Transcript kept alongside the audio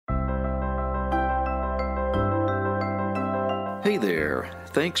Hey there,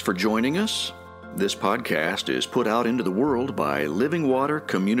 thanks for joining us. This podcast is put out into the world by Living Water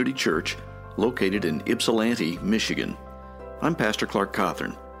Community Church, located in Ypsilanti, Michigan. I'm Pastor Clark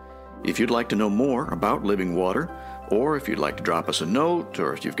Cawthorn. If you'd like to know more about Living Water, or if you'd like to drop us a note,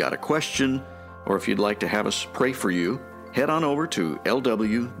 or if you've got a question, or if you'd like to have us pray for you, head on over to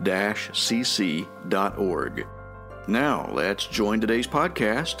lw-cc.org. Now, let's join today's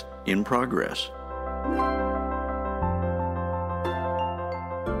podcast in progress.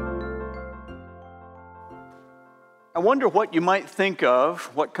 I wonder what you might think of,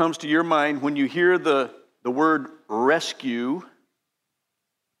 what comes to your mind when you hear the word rescue.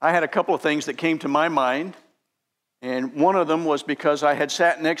 I had a couple of things that came to my mind, and one of them was because I had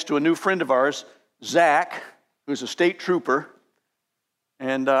sat next to a new friend of ours, Zach, who's a state trooper,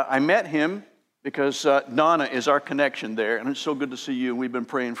 and I met him because Donna is our connection there, and it's so good to see you. We've been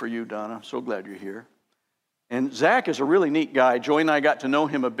praying for you, Donna. I'm so glad you're here. And Zach is a really neat guy. Joy and I got to know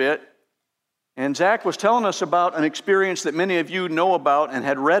him a bit. And Zach was telling us about an experience that many of you know about and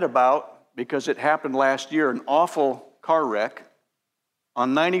had read about because it happened last year, an awful car wreck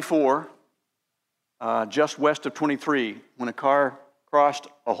on 94, just west of 23, when a car crossed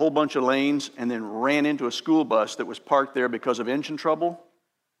a whole bunch of lanes and then ran into a school bus that was parked there because of engine trouble.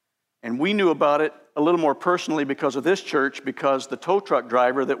 And we knew about it a little more personally because of this church, because the tow truck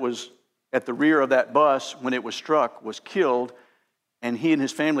driver that was at the rear of that bus when it was struck was killed, and he and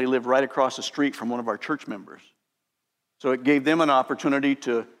his family lived right across the street from one of our church members. So it gave them an opportunity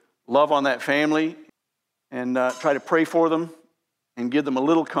to love on that family and try to pray for them and give them a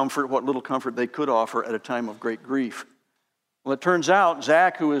little comfort, what little comfort they could offer at a time of great grief. Well, it turns out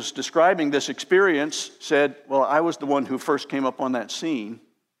Zach, who was describing this experience, said, well, I was the one who first came up on that scene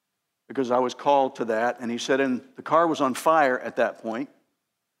because I was called to that. And he said, and the car was on fire at that point.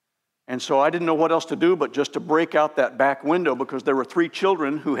 And so I didn't know what else to do but just to break out that back window because there were 3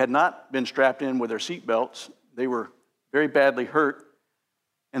 children who had not been strapped in with their seat belts. They were very badly hurt,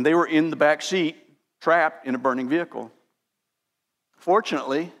 and they were in the back seat, trapped in a burning vehicle.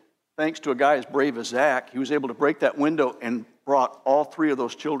 Fortunately, thanks to a guy as brave as Zach, he was able to break that window and brought all 3 of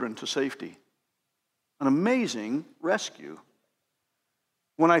those children to safety. An amazing rescue.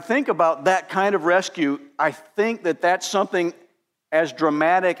 When I think about that kind of rescue, I think that that's something as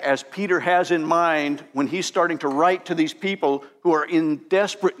dramatic as Peter has in mind when he's starting to write to these people who are in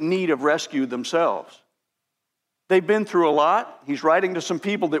desperate need of rescue themselves. They've been through a lot. He's writing to some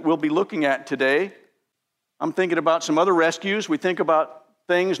people that we'll be looking at today. I'm thinking about some other rescues. We think about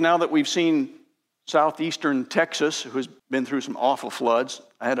things now that we've seen southeastern Texas, who's been through some awful floods.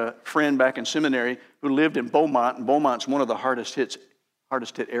 I had a friend back in seminary who lived in Beaumont, and Beaumont's one of the hardest hit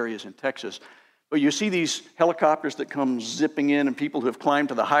areas in Texas. But you see these helicopters that come zipping in and people who have climbed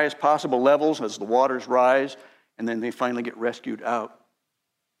to the highest possible levels as the waters rise, and then they finally get rescued out.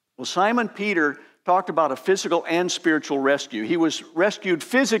 Well, Simon Peter talked about a physical and spiritual rescue. He was rescued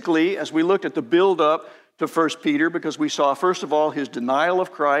physically as we looked at the build-up to 1 Peter because we saw, first of all, his denial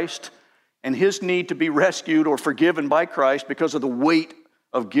of Christ and his need to be rescued or forgiven by Christ because of the weight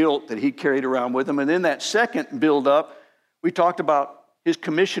of guilt that he carried around with him. And in that second build-up, we talked about his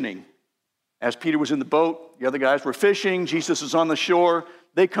commissioning. As Peter was in the boat, the other guys were fishing, Jesus is on the shore,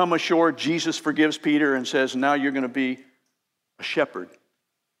 they come ashore, Jesus forgives Peter and says, now you're going to be a shepherd.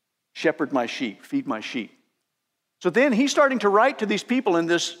 Shepherd my sheep, feed my sheep. So then he's starting to write to these people in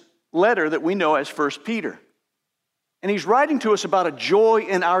this letter that we know as 1 Peter. And he's writing to us about a joy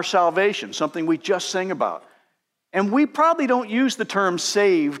in our salvation, something we just sang about. And we probably don't use the term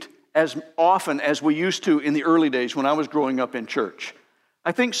saved as often as we used to in the early days when I was growing up in church.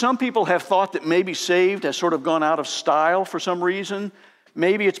 I think some people have thought that maybe saved has sort of gone out of style for some reason.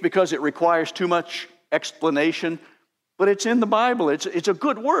 Maybe it's because it requires too much explanation, but it's in the Bible. It's a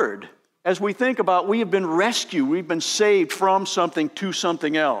good word. As we think about we have been rescued, we've been saved from something to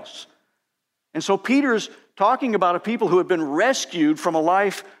something else. And so Peter's talking about a people who have been rescued from a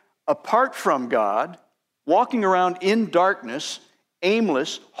life apart from God, walking around in darkness,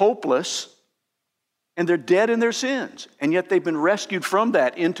 aimless, hopeless, and they're dead in their sins, and yet they've been rescued from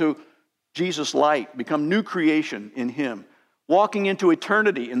that into Jesus' light, become new creation in Him, walking into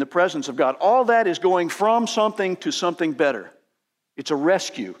eternity in the presence of God. All that is going from something to something better. It's a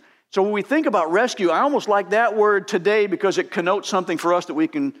rescue. So when we think about rescue, I almost like that word today because it connotes something for us that we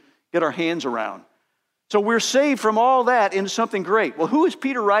can get our hands around. So we're saved from all that into something great. Well, who is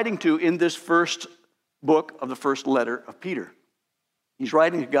Peter writing to in this first book of the first letter of Peter? He's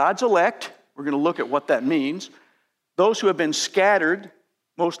writing to God's elect. We're going to look at what that means. Those who have been scattered,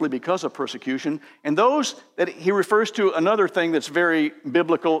 mostly because of persecution, and those that he refers to another thing that's very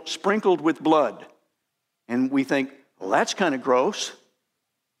biblical, sprinkled with blood. And we think, Well, that's kind of gross.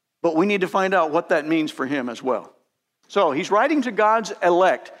 But we need to find out what that means for him as well. So he's writing to God's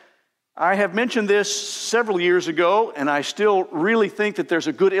elect. I have mentioned this several years ago, and I still really think that there's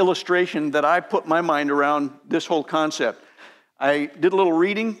a good illustration that I put my mind around this whole concept. I did a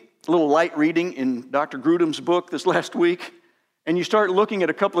little light reading in Dr. Grudem's book this last week, and you start looking at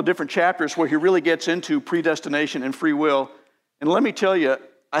a couple of different chapters where he really gets into predestination and free will. And let me tell you,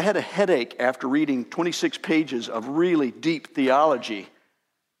 I had a headache after reading 26 pages of really deep theology,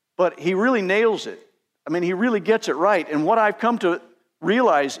 but he really nails it. I mean, he really gets it right. And what I've come to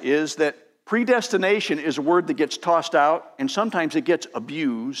realize is that predestination is a word that gets tossed out, and sometimes it gets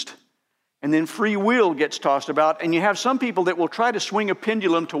abused. And then free will gets tossed about, and you have some people that will try to swing a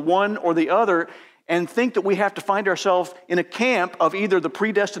pendulum to one or the other and think that we have to find ourselves in a camp of either the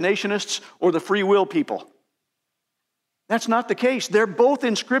predestinationists or the free will people. That's not the case. They're both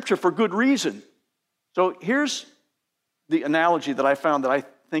in Scripture for good reason. So here's the analogy that I found that I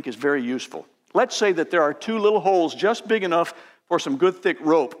think is very useful. Let's say that there are two little holes just big enough for some good thick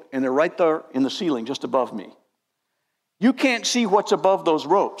rope, and they're right there in the ceiling just above me. You can't see what's above those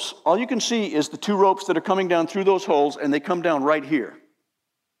ropes. All you can see is the two ropes that are coming down through those holes, and they come down right here.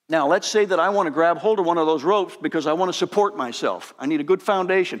 Now, let's say that I want to grab hold of one of those ropes because I want to support myself. I need a good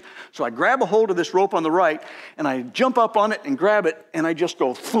foundation. So I grab a hold of this rope on the right, and I jump up on it and grab it, and I just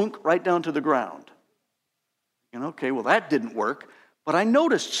go thunk right down to the ground. And okay, well, that didn't work, but I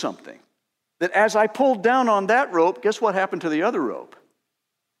noticed something. That as I pulled down on that rope, guess what happened to the other rope?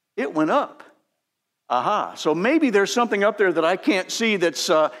 It went up. Aha, so maybe there's something up there that I can't see that's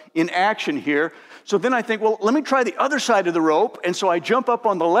in action here. So then I think, well, let me try the other side of the rope. And so I jump up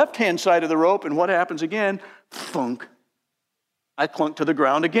on the left-hand side of the rope, and what happens again? Thunk. I clunk to the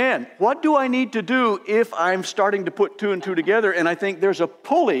ground again. What do I need to do if I'm starting to put two and two together, and I think there's a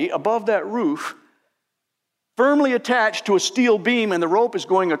pulley above that roof firmly attached to a steel beam, and the rope is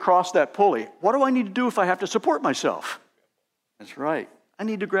going across that pulley? What do I need to do if I have to support myself? That's right. I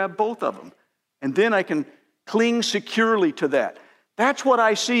need to grab both of them. And then I can cling securely to that. That's what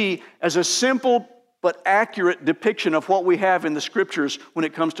I see as a simple but accurate depiction of what we have in the Scriptures when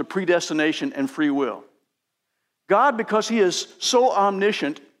it comes to predestination and free will. God, because He is so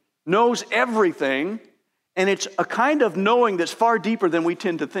omniscient, knows everything, and it's a kind of knowing that's far deeper than we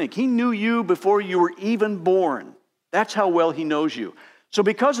tend to think. He knew you before you were even born. That's how well He knows you. So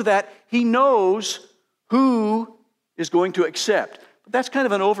because of that, He knows who is going to accept. But that's kind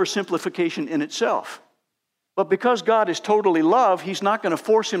of an oversimplification in itself. But because God is totally love, He's not going to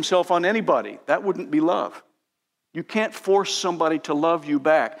force Himself on anybody. That wouldn't be love. You can't force somebody to love you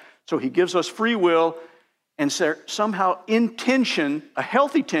back. So He gives us free will, and somehow in tension, a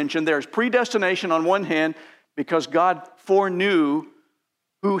healthy tension, there's predestination on one hand because God foreknew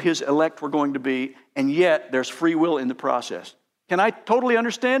who His elect were going to be, and yet there's free will in the process. Can I totally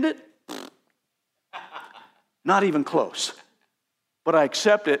understand it? Not even close. But I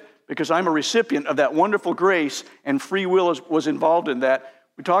accept it because I'm a recipient of that wonderful grace, and free will was involved in that.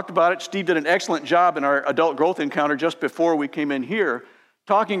 We talked about it. Steve did an excellent job in our adult growth encounter just before we came in here,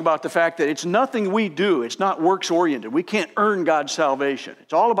 talking about the fact that it's nothing we do. It's not works-oriented. We can't earn God's salvation.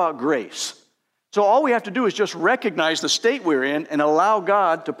 It's all about grace. So all we have to do is just recognize the state we're in and allow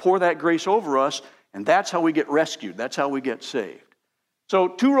God to pour that grace over us, and that's how we get rescued. That's how we get saved. So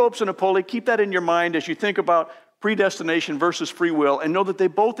two ropes and a pulley, keep that in your mind as you think about predestination versus free will, and know that they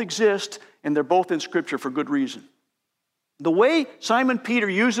both exist, and they're both in Scripture for good reason. The way Simon Peter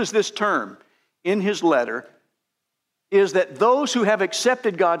uses this term in his letter is that those who have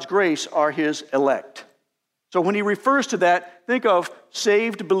accepted God's grace are His elect. So when he refers to that, think of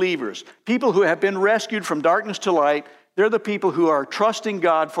saved believers, people who have been rescued from darkness to light. They're the people who are trusting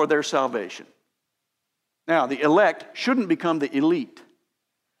God for their salvation. Now, the elect shouldn't become the elite.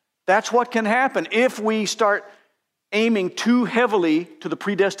 That's what can happen if we start aiming too heavily to the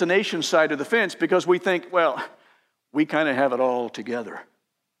predestination side of the fence because we think, well, we kind of have it all together.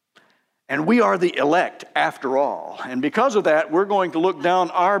 And we are the elect after all. And because of that, we're going to look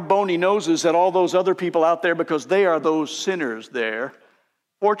down our bony noses at all those other people out there because they are those sinners there.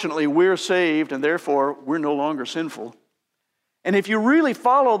 Fortunately, we're saved, and therefore, we're no longer sinful. And if you really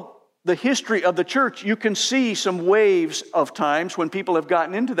follow the history of the church, you can see some waves of times when people have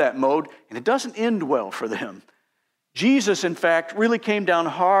gotten into that mode, and it doesn't end well for them. Jesus, in fact, really came down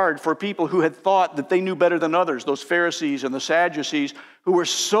hard for people who had thought that they knew better than others, those Pharisees and the Sadducees who were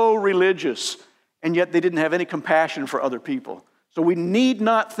so religious, and yet they didn't have any compassion for other people. So we need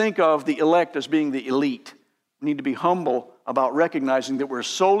not think of the elect as being the elite. We need to be humble about recognizing that we're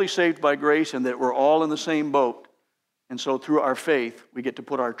solely saved by grace and that we're all in the same boat. And so through our faith, we get to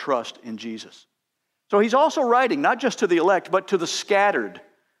put our trust in Jesus. So he's also writing not just to the elect, but to the scattered.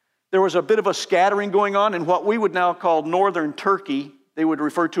 There was a bit of a scattering going on in what we would now call northern Turkey. They would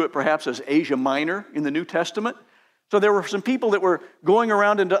refer to it perhaps as Asia Minor in the New Testament. So there were some people that were going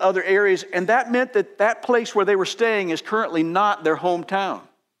around into other areas, and that meant that that place where they were staying is currently not their hometown.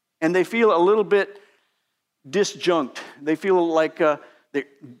 And they feel a little bit disjunct. They feel like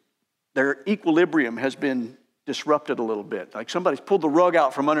their equilibrium has been disrupted a little bit. Like somebody's pulled the rug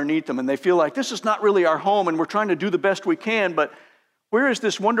out from underneath them, and they feel like this is not really our home, and we're trying to do the best we can, but where is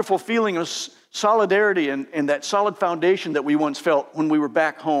this wonderful feeling of solidarity and that solid foundation that we once felt when we were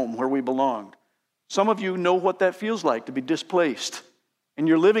back home where we belonged? Some of you know what that feels like, to be displaced. And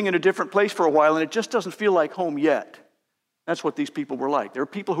you're living in a different place for a while, and it just doesn't feel like home yet. That's what these people were like. There are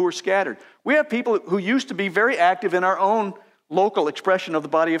people who are scattered. We have people who used to be very active in our own local expression of the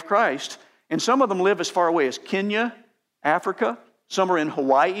body of Christ, and some of them live as far away as Kenya, Africa. Some are in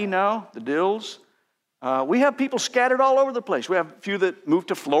Hawaii now, the Dills. We have people scattered all over the place. We have a few that moved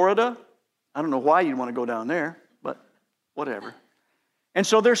to Florida. I don't know why you'd want to go down there, but whatever. And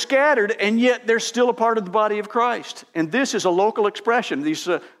so they're scattered, and yet they're still a part of the body of Christ. And this is a local expression.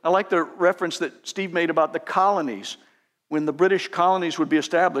 I like the reference that Steve made about the colonies. When the British colonies would be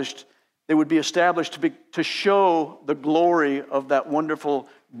established, they would be established to show the glory of that wonderful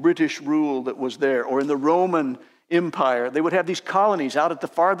British rule that was there. Or in the Roman Empire, they would have these colonies out at the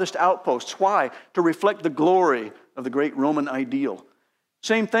farthest outposts. Why? To reflect the glory of the great Roman ideal.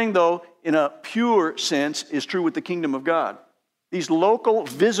 Same thing, though, in a pure sense, is true with the kingdom of God. These local,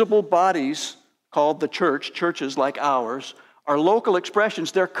 visible bodies called the church, churches like ours, are local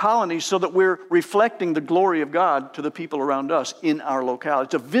expressions. They're colonies so that we're reflecting the glory of God to the people around us in our locale.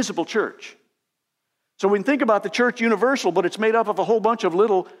 It's a visible church. So we can think about the church universal, but it's made up of a whole bunch of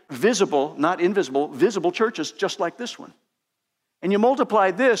little visible, not invisible, visible churches just like this one. And you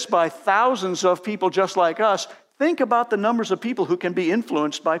multiply this by thousands of people just like us. Think about the numbers of people who can be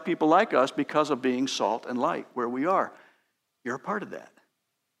influenced by people like us because of being salt and light where we are. You're a part of that.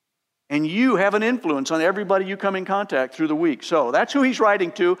 And you have an influence on everybody you come in contact through the week. So that's who he's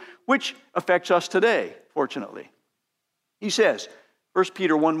writing to, which affects us today, fortunately. He says, 1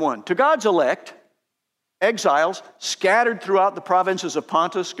 Peter 1:1, to God's elect, exiles scattered throughout the provinces of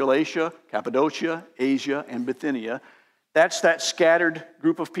Pontus, Galatia, Cappadocia, Asia, and Bithynia. That's that scattered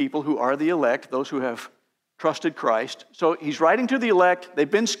group of people who are the elect, those who have trusted Christ. So he's writing to the elect. They've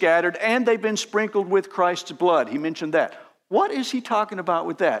been scattered, and they've been sprinkled with Christ's blood. He mentioned that. What is he talking about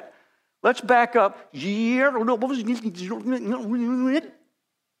with that? Let's back up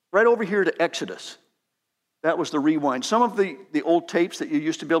right over here to Exodus. That was the rewind. Some of the old tapes that you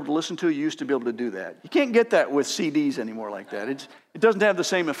used to be able to listen to, you used to be able to do that. You can't get that with CDs anymore like that. It doesn't have the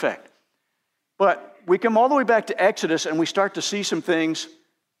same effect. But we come all the way back to Exodus, and we start to see some things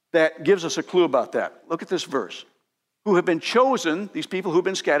that gives us a clue about that. Look at this verse. Who have been chosen, these people who have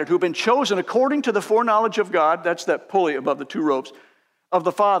been scattered, who have been chosen according to the foreknowledge of God, that's that pulley above the two ropes, of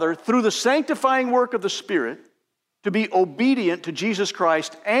the Father, through the sanctifying work of the Spirit, to be obedient to Jesus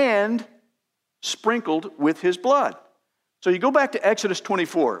Christ and sprinkled with his blood. So you go back to Exodus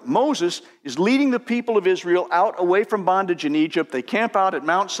 24. Moses is leading the people of Israel out away from bondage in Egypt. They camp out at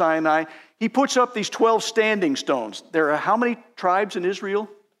Mount Sinai. He puts up these 12 standing stones. There are how many tribes in Israel?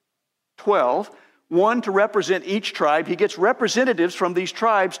 12. One to represent each tribe. He gets representatives from these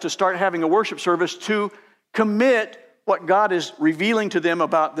tribes to start having a worship service to commit what God is revealing to them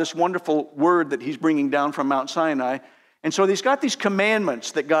about this wonderful word that he's bringing down from Mount Sinai. And so he's got these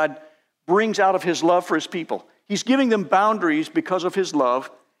commandments that God brings out of his love for his people. He's giving them boundaries because of his love,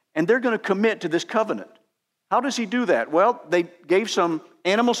 and they're going to commit to this covenant. How does he do that? Well, they gave some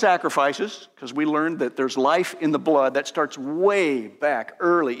animal sacrifices, because we learned that there's life in the blood. That starts way back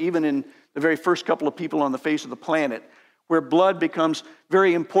early, even in the very first couple of people on the face of the planet, where blood becomes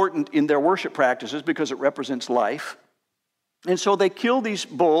very important in their worship practices because it represents life. And so they killed these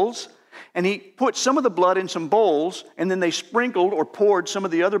bulls, and he put some of the blood in some bowls, and then they sprinkled or poured some of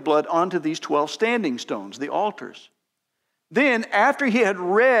the other blood onto these 12 standing stones, the altars. Then, after he had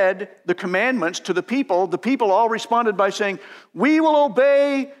read the commandments to the people all responded by saying, we will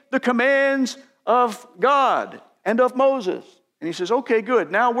obey the commands of God and of Moses. And he says, okay,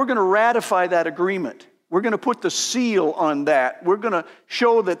 good. Now we're going to ratify that agreement. We're going to put the seal on that. We're going to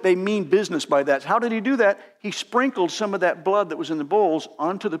show that they mean business by that. How did he do that? He sprinkled some of that blood that was in the bowls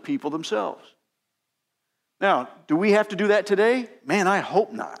onto the people themselves. Now, do we have to do that today? Man, I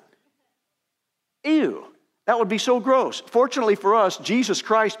hope not. Ew. That would be so gross. Fortunately for us, Jesus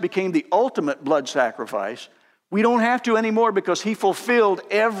Christ became the ultimate blood sacrifice. We don't have to anymore because he fulfilled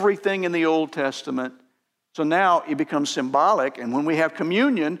everything in the Old Testament. So now it becomes symbolic, and when we have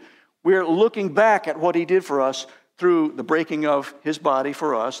communion, We're looking back at what he did for us through the breaking of his body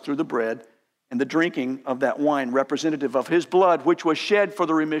for us, through the bread, and the drinking of that wine, representative of his blood, which was shed for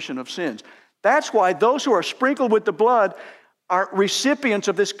the remission of sins. That's why those who are sprinkled with the blood are recipients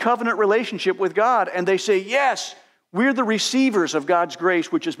of this covenant relationship with God, and they say, yes, we're the receivers of God's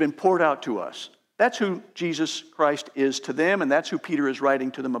grace, which has been poured out to us. That's who Jesus Christ is to them, and that's who Peter is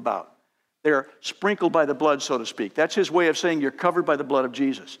writing to them about. They're sprinkled by the blood, so to speak. That's his way of saying you're covered by the blood of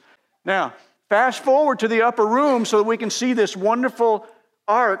Jesus. Now, fast forward to the upper room so that we can see this wonderful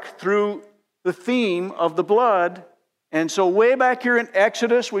arc through the theme of the blood. And so way back here in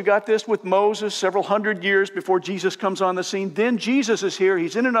Exodus, we got this with Moses several hundred years before Jesus comes on the scene. Then Jesus is here.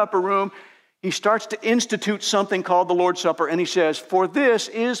 He's in an upper room. He starts to institute something called the Lord's Supper, and he says, "For this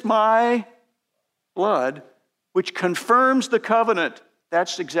is my blood, which confirms the covenant."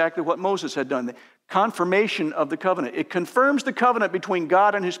 That's exactly what Moses had done, the confirmation of the covenant. It confirms the covenant between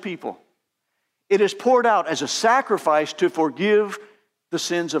God and his people. It is poured out as a sacrifice to forgive the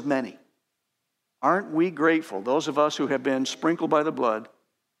sins of many. Aren't we grateful, those of us who have been sprinkled by the blood,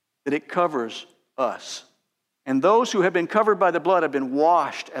 that it covers us? And those who have been covered by the blood have been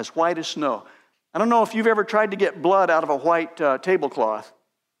washed as white as snow. I don't know if you've ever tried to get blood out of a white tablecloth.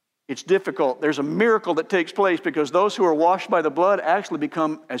 It's difficult. There's a miracle that takes place because those who are washed by the blood actually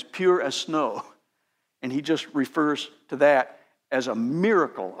become as pure as snow. And he just refers to that as a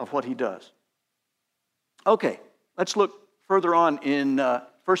miracle of what he does. Okay, let's look further on in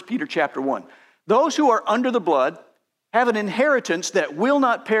 1 Peter chapter 1. Those who are under the blood have an inheritance that will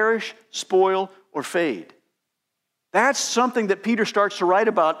not perish, spoil, or fade. That's something that Peter starts to write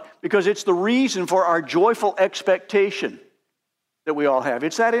about because it's the reason for our joyful expectation that we all have.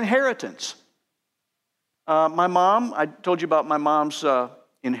 It's that inheritance. My mom, I told you about my mom's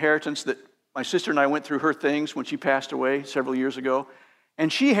inheritance, that my sister and I went through her things when she passed away several years ago.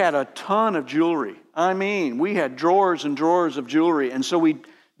 And she had a ton of jewelry. I mean, we had drawers and drawers of jewelry. And so we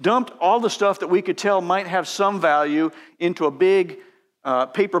dumped all the stuff that we could tell might have some value into a big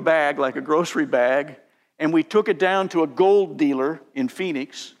paper bag, like a grocery bag. And we took it down to a gold dealer in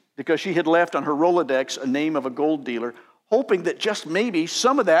Phoenix because she had left on her Rolodex a name of a gold dealer, hoping that just maybe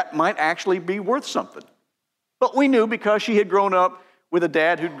some of that might actually be worth something. But we knew because she had grown up with a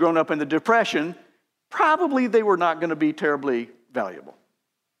dad who'd grown up in the Depression, probably they were not going to be terribly valuable.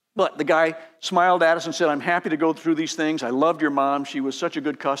 But the guy smiled at us and said, "I'm happy to go through these things. I loved your mom. She was such a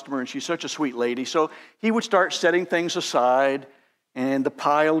good customer, and she's such a sweet lady." So he would start setting things aside, and the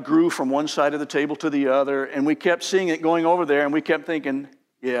pile grew from one side of the table to the other, and we kept seeing it going over there, and we kept thinking,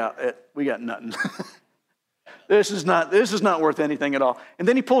 we got nothing. This is not worth anything at all. And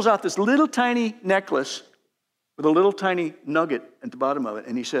then he pulls out this little tiny necklace with a little tiny nugget at the bottom of it,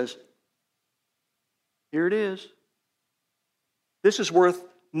 and he says, "Here it is. This is worth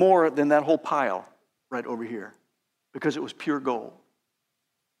more than that whole pile right over here because it was pure gold."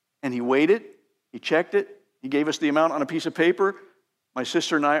 And he weighed it, he checked it, he gave us the amount on a piece of paper. My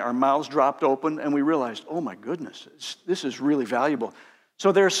sister and I, our mouths dropped open, and we realized, oh my goodness, this is really valuable.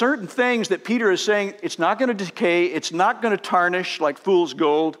 So there are certain things that Peter is saying, it's not going to decay, it's not going to tarnish like fool's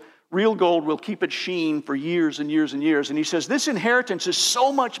gold. Real gold will keep its sheen for years and years and years. And he says, this inheritance is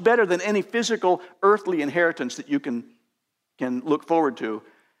so much better than any physical, earthly inheritance that you can look forward to.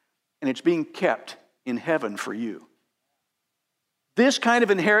 And it's being kept in heaven for you. This kind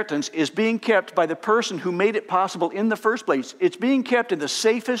of inheritance is being kept by the person who made it possible in the first place. It's being kept in the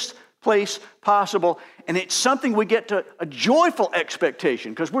safest place possible, and it's something we get to a joyful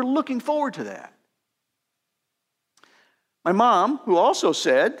expectation because we're looking forward to that. My mom, who also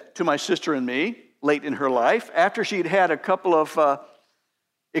said to my sister and me late in her life, after she'd had a couple of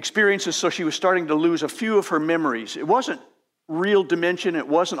experiences, so she was starting to lose a few of her memories. It wasn't real dementia, it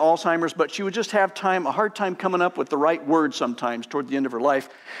wasn't Alzheimer's, but she would just have a hard time coming up with the right words sometimes toward the end of her life.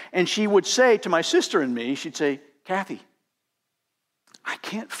 And she would say to my sister and me, she'd say, "Kathy, I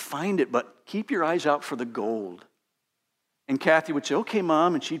can't find it, but keep your eyes out for the gold." And Kathy would say, "Okay,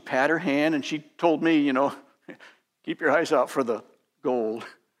 Mom," and she'd pat her hand, and she told me, keep your eyes out for the gold.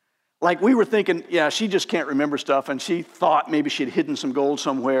 Like we were thinking, she just can't remember stuff, and she thought maybe she'd hidden some gold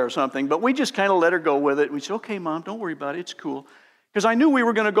somewhere or something, but we just kind of let her go with it. We said, "Okay, Mom, don't worry about it, it's cool." Because I knew we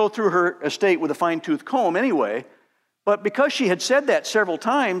were going to go through her estate with a fine-tooth comb anyway, but because she had said that several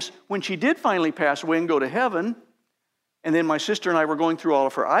times, when she did finally pass away and go to heaven, and then my sister and I were going through all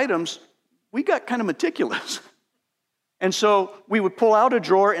of her items, we got kind of meticulous. And so we would pull out a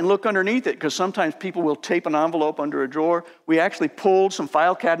drawer and look underneath it, because sometimes people will tape an envelope under a drawer. We actually pulled some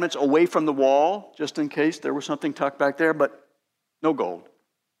file cabinets away from the wall, just in case there was something tucked back there, but no gold.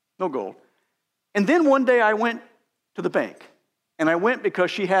 No gold. And then one day I went to the bank, And I went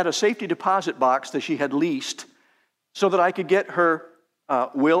because she had a safety deposit box that she had leased so that I could get her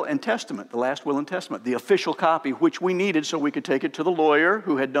will and testament, the last will and testament, the official copy, which we needed so we could take it to the lawyer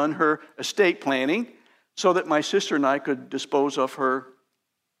who had done her estate planning so that my sister and I could dispose of her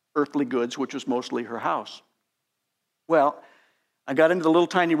earthly goods, which was mostly her house. Well, I got into the little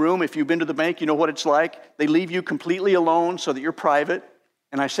tiny room. If you've been to the bank, you know what it's like. They leave you completely alone so that you're private.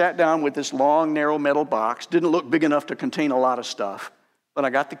 And I sat down with this long, narrow metal box. Didn't look big enough to contain a lot of stuff. But I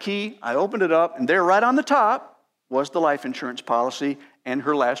got the key, I opened it up, and there right on the top was the life insurance policy and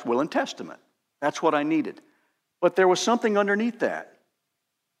her last will and testament. That's what I needed. But there was something underneath that.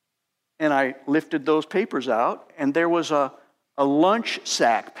 And I lifted those papers out, and there was a lunch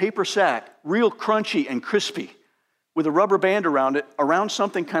sack, paper sack, real crunchy and crispy, with a rubber band around it, around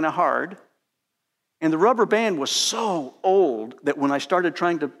something kind of hard. And the rubber band was so old that when I started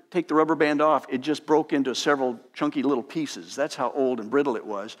trying to take the rubber band off, it just broke into several chunky little pieces. That's how old and brittle it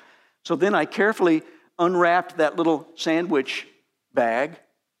was. So then I carefully unwrapped that little sandwich bag,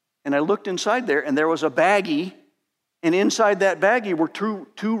 and I looked inside there, and there was a baggie, and inside that baggie were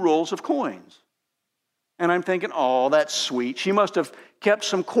two rolls of coins. And I'm thinking, oh, that's sweet. She must have kept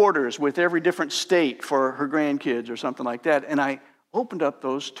some quarters with every different state for her grandkids or something like that. And I opened up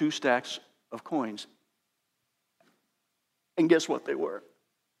those 2 stacks of coins. And guess what they were?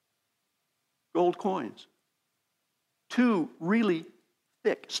 Gold coins. 2 really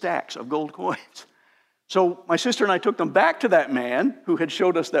thick stacks of gold coins. So my sister and I took them back to that man who had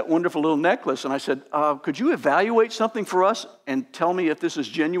showed us that wonderful little necklace. And I said, could you evaluate something for us and tell me if this is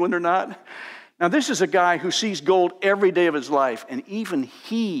genuine or not? Now, this is a guy who sees gold every day of his life. And even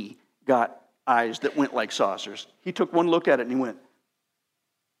he got eyes that went like saucers. He took one look at it and he went,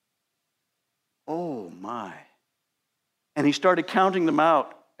 oh my. And he started counting them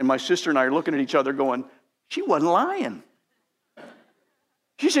out. And my sister and I are looking at each other going, she wasn't lying.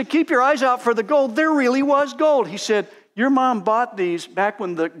 She said, keep your eyes out for the gold. There really was gold. He said, your mom bought these back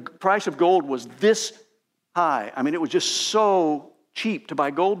when the price of gold was this high. I mean, it was just so cheap to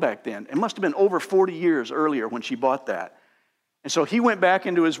buy gold back then. It must have been over 40 years earlier when she bought that. And so he went back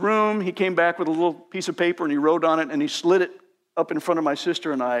into his room. He came back with a little piece of paper and he wrote on it and he slid it up in front of my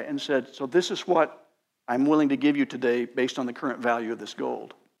sister and I and said, so this is what I'm willing to give you today based on the current value of this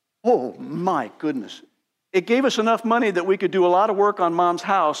gold. Oh my goodness. It gave us enough money that we could do a lot of work on Mom's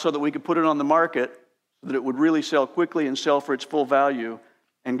house so that we could put it on the market so that it would really sell quickly and sell for its full value.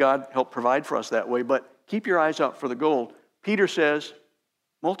 And God helped provide for us that way. But keep your eyes out for the gold. Peter says,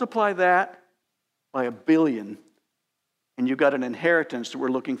 multiply that by 1 billion and you've got an inheritance that we're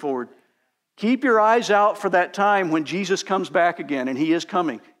looking forward. Keep your eyes out for that time when Jesus comes back again, and he is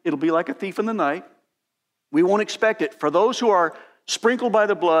coming. It'll be like a thief in the night. We won't expect it. For those who are sprinkled by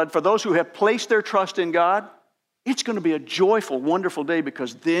the blood, for those who have placed their trust in God, it's going to be a joyful, wonderful day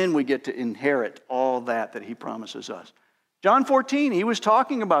because then we get to inherit all that he promises us. John 14, he was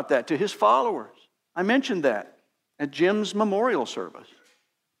talking about that to his followers. I mentioned that at Jim's memorial service.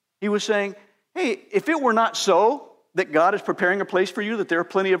 He was saying, hey, if it were not so that God is preparing a place for you, that there are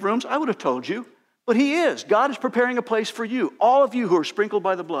plenty of rooms, I would have told you. But he is. God is preparing a place for you, all of you who are sprinkled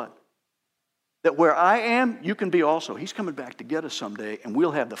by the blood. That where I am, you can be also. He's coming back to get us someday, and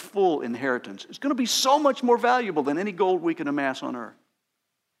we'll have the full inheritance. It's going to be so much more valuable than any gold we can amass on earth.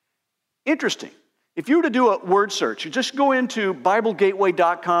 Interesting. If you were to do a word search, you just go into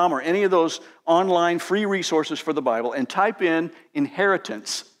BibleGateway.com or any of those online free resources for the Bible and type in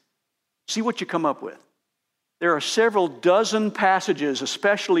inheritance. See what you come up with. There are several dozen passages,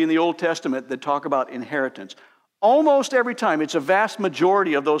 especially in the Old Testament, that talk about inheritance. Almost every time, it's a vast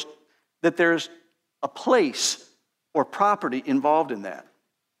majority of those, that there's a place or property involved in that.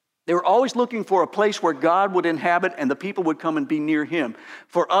 They were always looking for a place where God would inhabit and the people would come and be near him.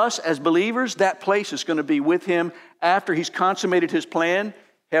 For us as believers, that place is going to be with him after he's consummated his plan,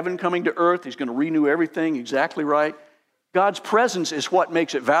 heaven coming to earth. He's going to renew everything exactly right. God's presence is what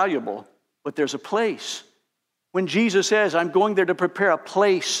makes it valuable, but there's a place. When Jesus says, I'm going there to prepare a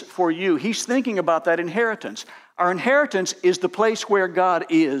place for you, he's thinking about that inheritance. Our inheritance is the place where God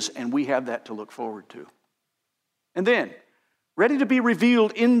is, and we have that to look forward to. And then, ready to be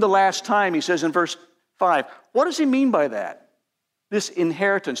revealed in the last time, he says in verse 5. What does he mean by that? This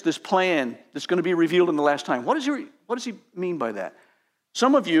inheritance, this plan that's going to be revealed in the last time. What does he mean by that?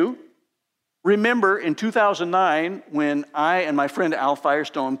 Some of you remember in 2009 when I and my friend Al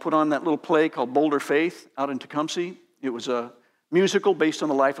Firestone put on that little play called Bolder Faith out in Tecumseh. It was a musical based on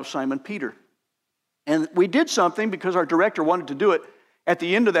the life of Simon Peter. And we did something because our director wanted to do it at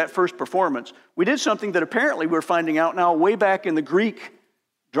the end of that first performance. We did something that apparently we're finding out now way back in the Greek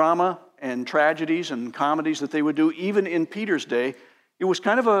drama and tragedies and comedies that they would do, even in Peter's day, it was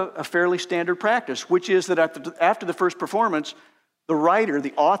kind of a fairly standard practice, which is that after the first performance, the writer,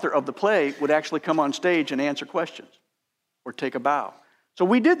 the author of the play, would actually come on stage and answer questions or take a bow. So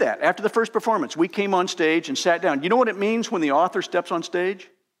we did that. After the first performance, we came on stage and sat down. You know what it means when the author steps on stage?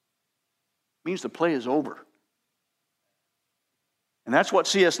 It means the play is over. And that's what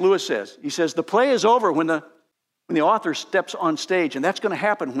C.S. Lewis says. He says the play is over when the author steps on stage, and that's going to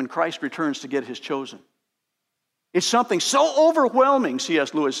happen when Christ returns to get his chosen. It's something so overwhelming,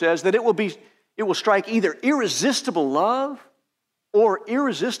 C.S. Lewis says, that it will strike either irresistible love or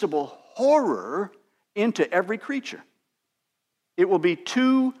irresistible horror into every creature. It will be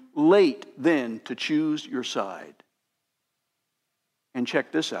too late then to choose your side. And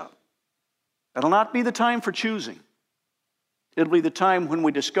check this out. That'll not be the time for choosing. It'll be the time when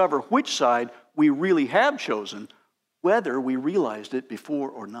we discover which side we really have chosen, whether we realized it before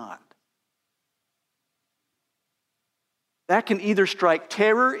or not. That can either strike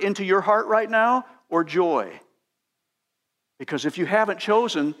terror into your heart right now or joy. Because if you haven't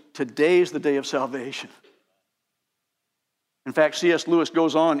chosen, today is the day of salvation. In fact, C.S. Lewis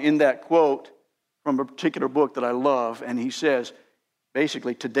goes on in that quote from a particular book that I love, and he says,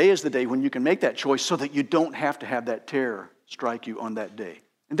 basically, today is the day when you can make that choice so that you don't have to have that terror strike you on that day.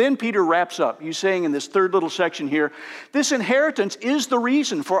 And then Peter wraps up. He's saying in this third little section here, this inheritance is the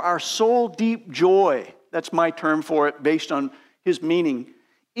reason for our soul deep joy. That's my term for it based on his meaning.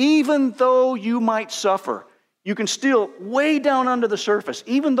 Even though you might suffer, you can still, way down under the surface,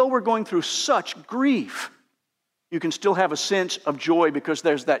 even though we're going through such grief, you can still have a sense of joy because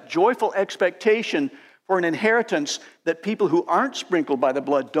there's that joyful expectation for an inheritance that people who aren't sprinkled by the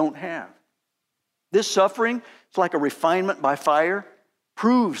blood don't have. This suffering, it's like a refinement by fire,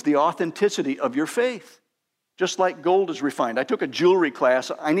 proves the authenticity of your faith. Just like gold is refined. I took a jewelry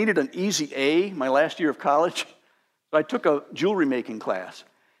class. I needed an easy A my last year of college. So I took a jewelry making class.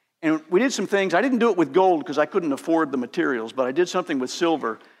 And we did some things. I didn't do it with gold because I couldn't afford the materials, but I did something with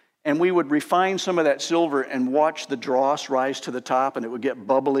silver. And we would refine some of that silver and watch the dross rise to the top, and it would get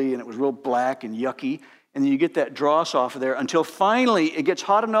bubbly, and it was real black and yucky. And then you get that dross off of there until finally it gets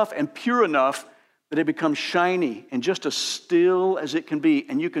hot enough and pure enough that it becomes shiny and just as still as it can be.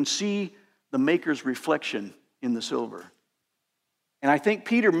 And you can see the maker's reflection in the silver. And I think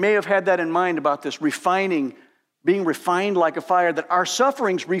Peter may have had that in mind about this refining, being refined like a fire, that our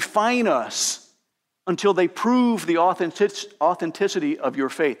sufferings refine us until they prove the authenticity of your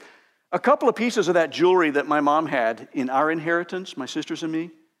faith. A couple of pieces of that jewelry that my mom had in our inheritance, my sisters and me,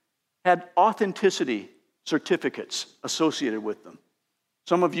 had authenticity certificates associated with them.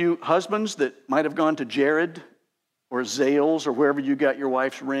 Some of you husbands that might have gone to Jared or Zales or wherever you got your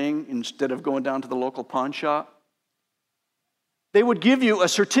wife's ring instead of going down to the local pawn shop, they would give you a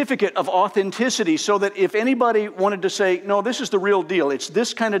certificate of authenticity so that if anybody wanted to say, no, this is the real deal, it's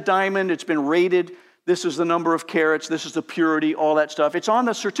this kind of diamond, it's been rated, this is the number of carats, this is the purity, all that stuff. It's on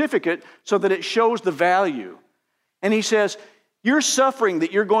the certificate so that it shows the value. And he says, your suffering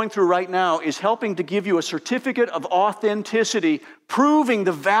that you're going through right now is helping to give you a certificate of authenticity, proving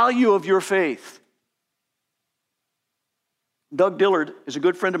the value of your faith. Doug Dillard is a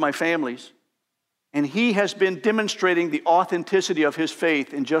good friend of my family's, and he has been demonstrating the authenticity of his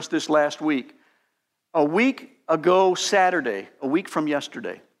faith in just this last week. A week ago Saturday, a week from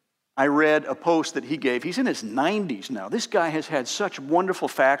yesterday, I read a post that he gave. He's in his 90s now. This guy has had such wonderful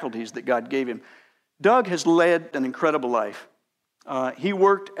faculties that God gave him. Doug has led an incredible life. He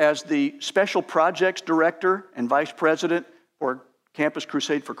worked as the Special Projects Director and Vice President for Campus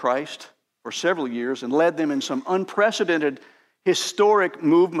Crusade for Christ for several years and led them in some unprecedented historic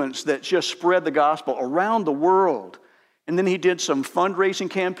movements that just spread the gospel around the world. And then he did some fundraising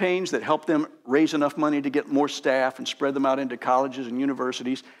campaigns that helped them raise enough money to get more staff and spread them out into colleges and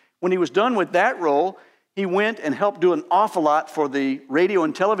universities. When he was done with that role, he went and helped do an awful lot for the Radio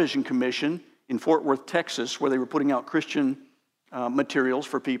and Television Commission in Fort Worth, Texas, where they were putting out Christian materials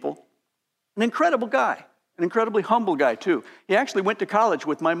for people. An incredible guy, an incredibly humble guy too. He actually went to college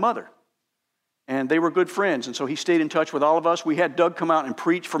with my mother. And they were good friends, and so he stayed in touch with all of us. We had Doug come out and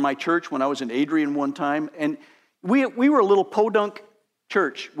preach for my church when I was in Adrian one time. And we were a little podunk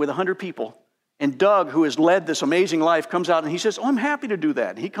church with 100 people. And Doug, who has led this amazing life, comes out and he says, I'm happy to do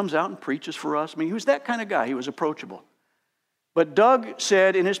that. And he comes out and preaches for us. I mean, he was that kind of guy. He was approachable. But Doug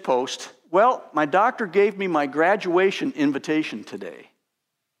said in his post, well, my doctor gave me my graduation invitation today.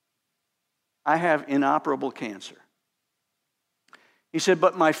 I have inoperable cancer. He said,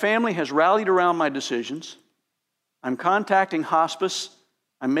 but my family has rallied around my decisions. I'm contacting hospice.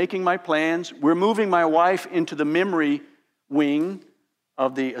 I'm making my plans. We're moving my wife into the memory wing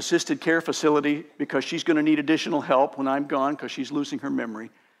of the assisted care facility because she's going to need additional help when I'm gone because she's losing her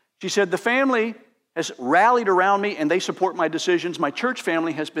memory. She said, the family has rallied around me and they support my decisions. My church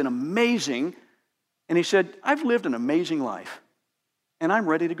family has been amazing. And he said, I've lived an amazing life and I'm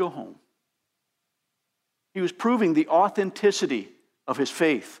ready to go home. He was proving the authenticity of his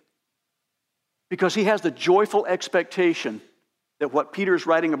faith because he has the joyful expectation that what Peter is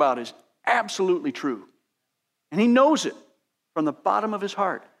writing about is absolutely true. And he knows it from the bottom of his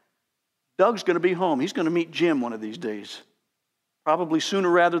heart. Doug's going to be home. He's going to meet Jim one of these days. Probably sooner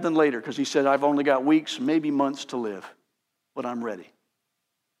rather than later, because he said, I've only got weeks, maybe months to live, but I'm ready.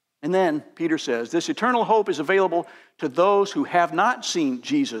 And then Peter says, this eternal hope is available to those who have not seen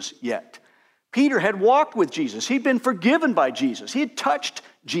Jesus yet. Peter had walked with Jesus. He'd been forgiven by Jesus. He had touched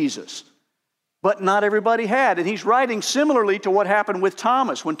Jesus. But not everybody had. And he's writing similarly to what happened with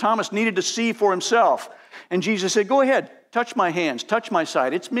Thomas, when Thomas needed to see for himself. And Jesus said, go ahead, touch my hands, touch my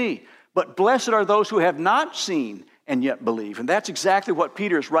side, it's me. But blessed are those who have not seen and yet believe. And that's exactly what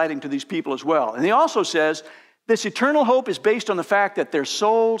Peter is writing to these people as well. And he also says, this eternal hope is based on the fact that their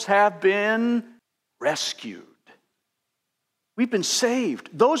souls have been rescued. We've been saved.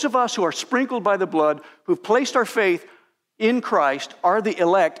 Those of us who are sprinkled by the blood, who've placed our faith in Christ, are the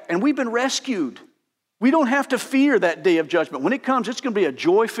elect, and we've been rescued. We don't have to fear that day of judgment. When it comes, it's going to be a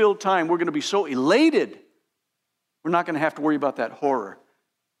joy-filled time. We're going to be so elated. We're not going to have to worry about that horror.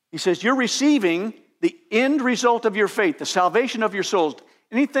 He says, you're receiving the end result of your faith, the salvation of your souls.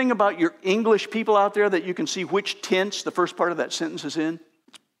 Anything about your English people out there that you can see which tense the first part of that sentence is in?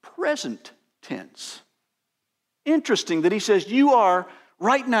 It's present tense. Interesting that he says you are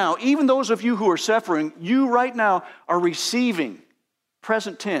right now, even those of you who are suffering, you right now are receiving,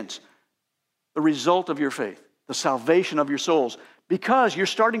 present tense, the result of your faith, the salvation of your souls, because you're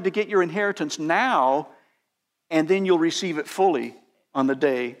starting to get your inheritance now, and then you'll receive it fully on the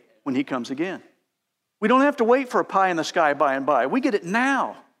day when he comes again. We don't have to wait for a pie in the sky by and by. We get it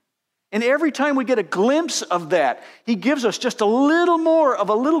now. And every time we get a glimpse of that, he gives us just a little more of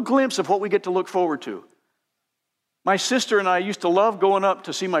a little glimpse of what we get to look forward to. My sister and I used to love going up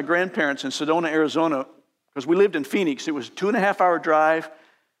to see my grandparents in Sedona, Arizona, because we lived in Phoenix. It was a 2.5-hour drive.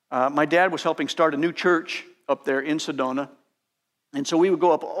 My dad was helping start a new church up there in Sedona. And so we would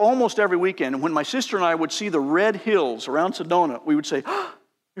go up almost every weekend. And when my sister and I would see the red hills around Sedona, we would say, oh,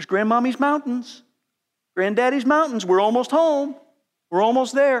 there's Grandmommy's mountains. Granddaddy's mountains. We're almost home. We're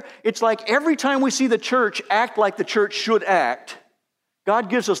almost there. It's like every time we see the church act like the church should act, God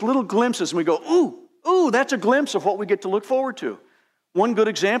gives us little glimpses and we go, ooh, that's a glimpse of what we get to look forward to. One good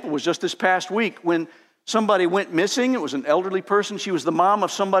example was just this past week when somebody went missing. It was an elderly person. She was the mom of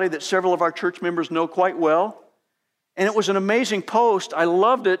somebody that several of our church members know quite well. And it was an amazing post. I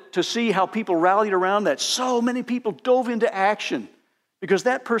loved it to see how people rallied around that. So many people dove into action because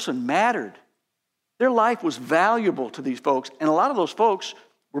that person mattered. Their life was valuable to these folks. And a lot of those folks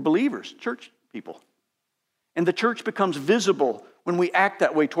were believers, church people. And the church becomes visible when we act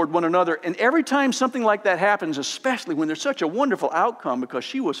that way toward one another. And every time something like that happens, especially when there's such a wonderful outcome because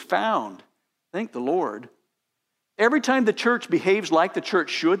she was found, thank the Lord. Every time the church behaves like the church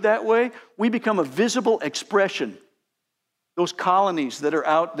should that way, we become a visible expression. Those colonies that are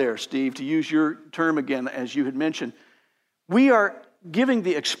out there, Steve, to use your term again, as you had mentioned, we are giving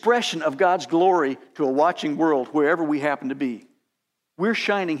the expression of God's glory to a watching world wherever we happen to be. We're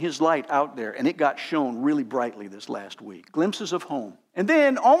shining his light out there, and it got shown really brightly this last week. Glimpses of home. And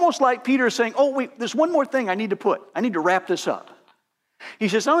then, almost like Peter is saying, oh, wait, there's one more thing I need to wrap this up. He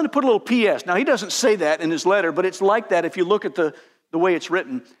says, I'm going to put a little P.S. Now, he doesn't say that in his letter, but it's like that if you look at the way it's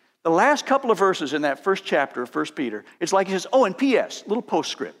written. The last couple of verses in that first chapter of 1 Peter, it's like he says, oh, and P.S., little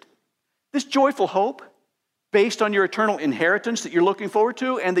postscript. This joyful hope, based on your eternal inheritance that you're looking forward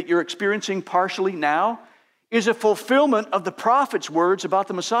to and that you're experiencing partially now, is a fulfillment of the prophet's words about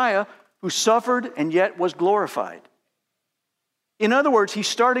the Messiah who suffered and yet was glorified. In other words, he's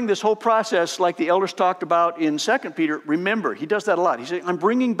starting this whole process like the elders talked about in 2 Peter. Remember, he does that a lot. He's saying, I'm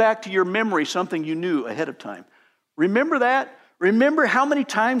bringing back to your memory something you knew ahead of time. Remember that? Remember how many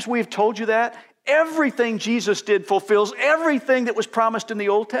times we have told you that? Everything Jesus did fulfills everything that was promised in the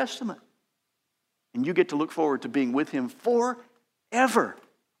Old Testament. And you get to look forward to being with him forever.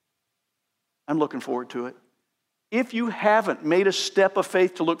 I'm looking forward to it. If you haven't made a step of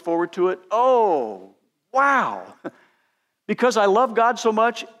faith to look forward to it, oh, wow. Because I love God so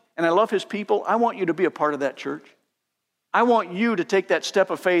much and I love his people, I want you to be a part of that church. I want you to take that step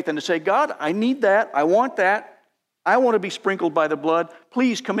of faith and to say, God, I need that. I want that. I want to be sprinkled by the blood.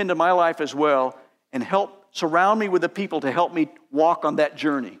 Please come into my life as well and help surround me with the people to help me walk on that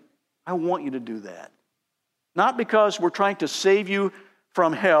journey. I want you to do that. Not because we're trying to save you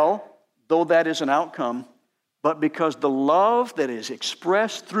from hell, though that is an outcome, but because the love that is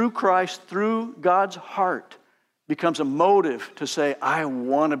expressed through Christ, through God's heart, becomes a motive to say, I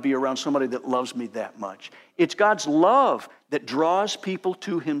want to be around somebody that loves me that much. It's God's love that draws people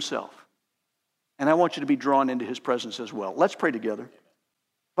to himself. And I want you to be drawn into his presence as well. Let's pray together.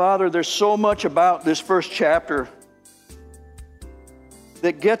 Father, there's so much about this first chapter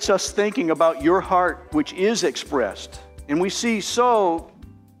that gets us thinking about your heart, which is expressed. And we see so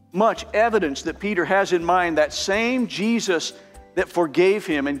much evidence that Peter has in mind that same Jesus that forgave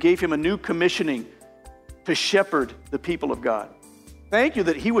him and gave him a new commissioning to shepherd the people of God. Thank you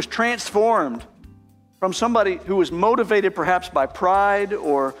that he was transformed from somebody who was motivated perhaps by pride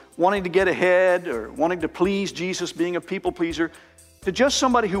or wanting to get ahead or wanting to please Jesus, being a people pleaser, to just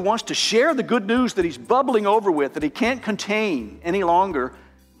somebody who wants to share the good news that he's bubbling over with, that he can't contain any longer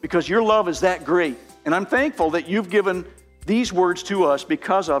because your love is that great. And I'm thankful that you've given these words to us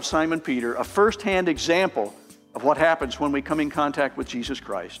because of Simon Peter, a firsthand example of what happens when we come in contact with Jesus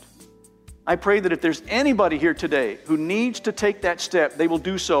Christ. I pray that if there's anybody here today who needs to take that step, they will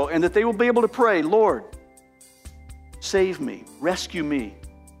do so, and that they will be able to pray, Lord, save me, rescue me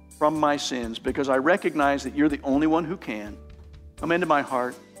from my sins, because I recognize that you're the only one who can. Come into my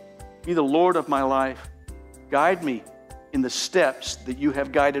heart, be the Lord of my life, guide me in the steps that you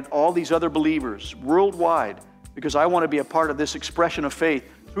have guided all these other believers worldwide, because I want to be a part of this expression of faith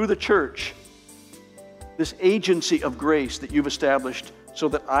through the church, this agency of grace that you've established so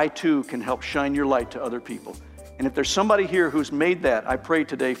that I too can help shine your light to other people. And if there's somebody here who's made that, I pray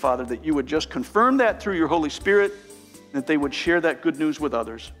today, Father, that you would just confirm that through your Holy Spirit, and that they would share that good news with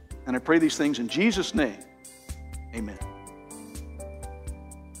others. And I pray these things in Jesus' name. Amen.